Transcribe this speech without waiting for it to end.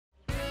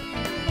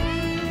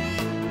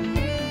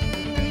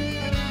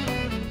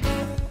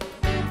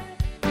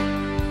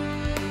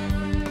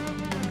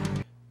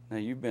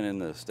you've been in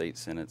the state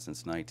Senate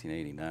since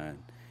 1989.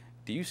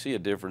 Do you see a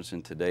difference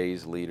in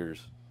today's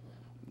leaders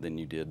than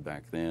you did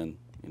back then,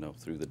 you know,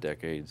 through the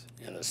decades?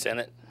 In the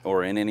Senate?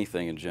 Or in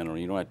anything in general?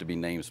 You don't have to be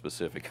name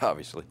specific,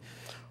 obviously.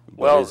 But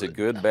well, is it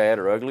good, bad,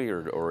 or ugly,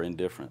 or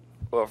indifferent?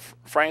 Well,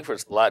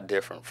 Frankfurt's a lot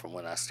different from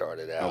when I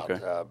started out.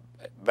 Okay.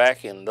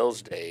 Back in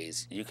those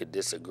days, you could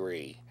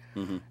disagree,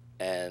 Mm-hmm.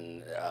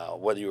 and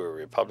whether you were a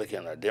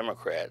Republican or a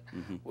Democrat,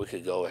 Mm-hmm. we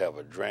could go have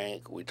a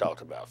drink. We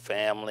talked about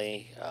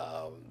family.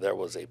 There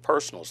was a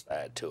personal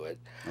side to it.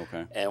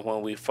 Okay. And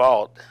when we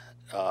fought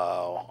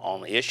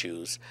on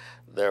issues,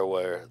 there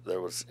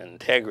was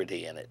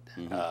integrity in it.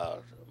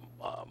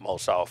 Mm-hmm.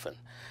 Most often.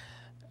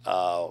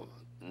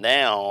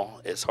 Now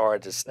it's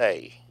hard to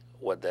say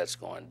what that's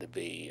going to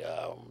be.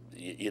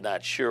 You're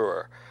not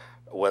sure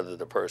whether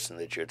the person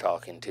that you're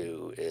talking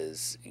to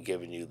is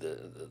giving you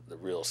the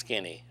real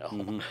skinny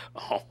on,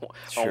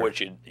 Sure. on what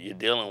you're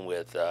dealing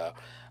with.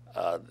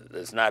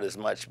 There's not as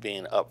much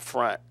being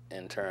upfront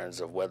in terms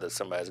of whether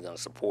somebody's going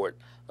to support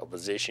a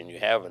position you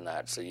have or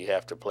not. So you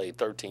have to play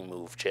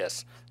 13-move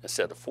chess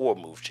instead of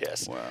 4-move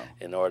chess. Wow.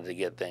 In order to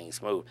get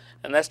things moved.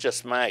 And that's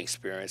just my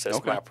experience. That's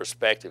Okay. my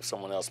perspective.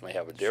 Someone else may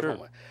have a different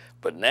Sure. one.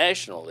 But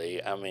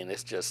nationally, I mean,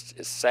 it's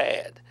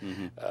sad.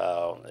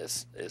 Mm-hmm.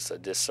 It's a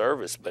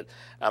disservice. But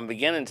I'm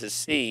beginning to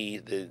see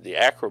the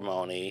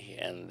acrimony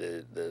and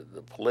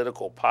the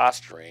political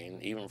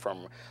posturing, even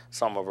from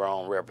some of our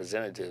own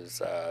representatives,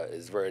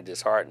 is very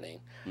disheartening.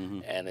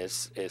 Mm-hmm. And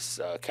it's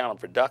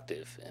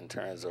counterproductive in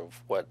terms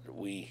of what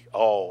we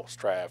all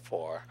strive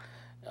for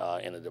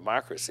in a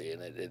democracy.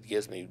 And it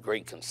gives me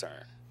great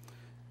concern.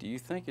 Do you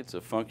think it's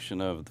a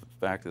function of the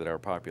fact that our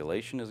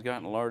population has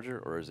gotten larger,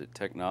 or is it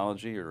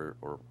technology, or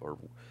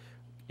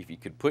if you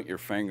could put your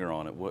finger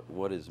on it,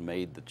 what has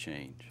made the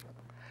change?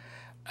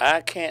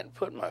 I can't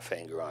put my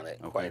finger on it,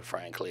 Okay. quite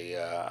frankly.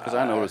 Because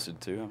I noticed it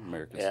too. I'm an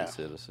American Yeah.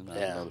 citizen. I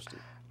Yeah. noticed it.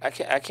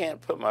 I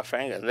can't put my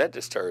finger, and that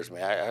disturbs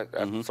me. I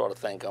sort of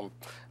think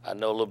I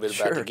know a little bit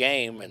about Sure. the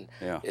game, and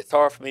Yeah. it's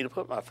hard for me to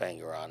put my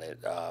finger on it.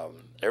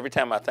 Every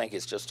time I think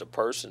it's just a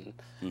person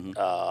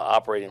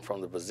operating from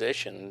the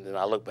position, then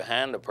I look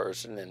behind the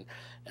person,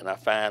 and I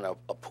find a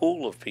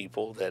pool of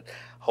people that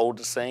hold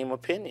the same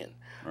opinion.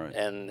 Right.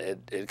 And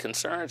it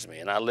concerns me,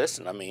 and I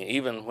listen. I mean,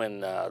 even when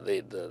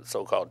the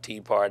so-called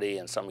Tea Party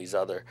and some of these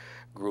other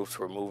groups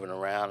were moving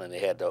around, and they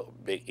had the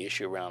big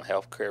issue around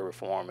health care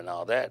reform and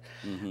all that,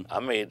 I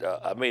made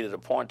it a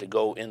point to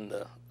go in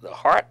the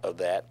heart of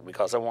that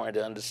because I wanted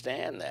to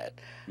understand that,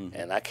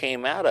 and I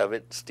came out of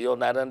it still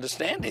not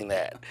understanding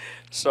that.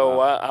 So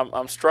Wow.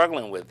 I'm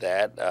struggling with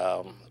that,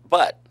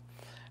 but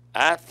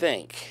I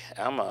think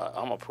I'm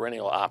a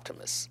perennial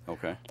optimist.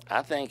 Okay.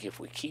 I think if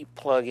we keep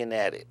plugging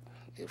at it,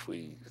 if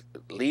we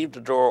leave the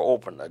door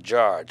open,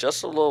 ajar,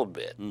 just a little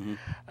bit,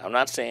 I'm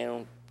not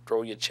saying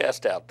throw your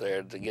chest out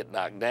there to get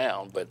knocked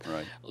down, but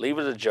Right. leave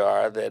it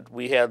ajar, that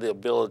we have the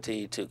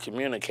ability to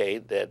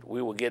communicate, that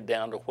we will get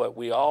down to what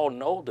we all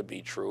know to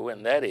be true,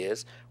 and that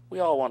is we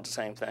all want the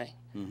same thing.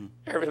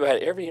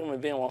 Every human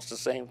being wants the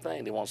same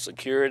thing. They want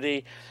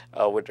security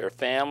with their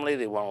family.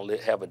 They want to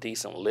have a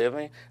decent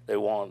living. They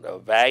want a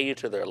value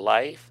to their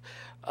life.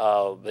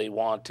 They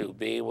want to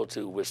be able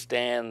to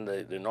withstand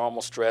the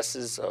normal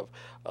stresses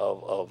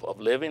of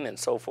living and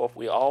so forth.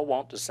 We all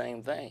want the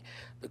same thing.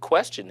 The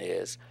question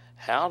is,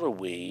 how do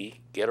we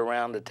get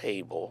around the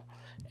table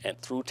and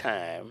through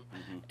time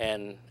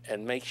and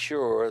make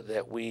sure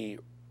that we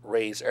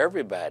raise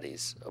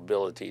everybody's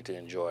ability to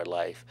enjoy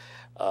life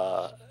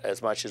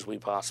as much as we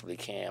possibly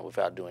can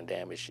without doing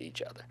damage to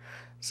each other.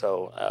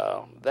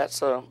 So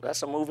that's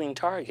a moving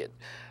target.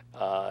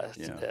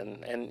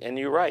 And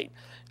you're right.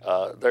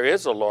 There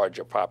is a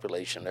larger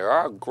population. There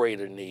are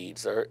greater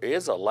needs. There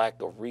is a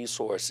lack of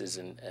resources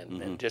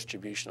and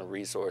distribution of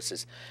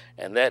resources,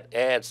 and that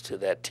adds to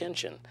that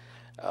tension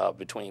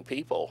between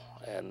people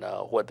and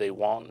what they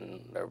want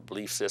and their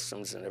belief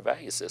systems and their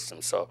value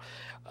systems. So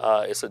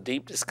it's a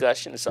deep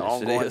discussion. It's an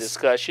ongoing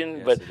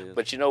discussion. Yes,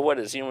 but you know what?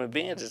 As human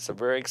beings, it's a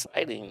very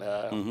exciting.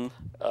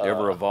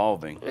 Ever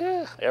evolving.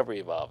 Yeah, ever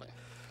evolving.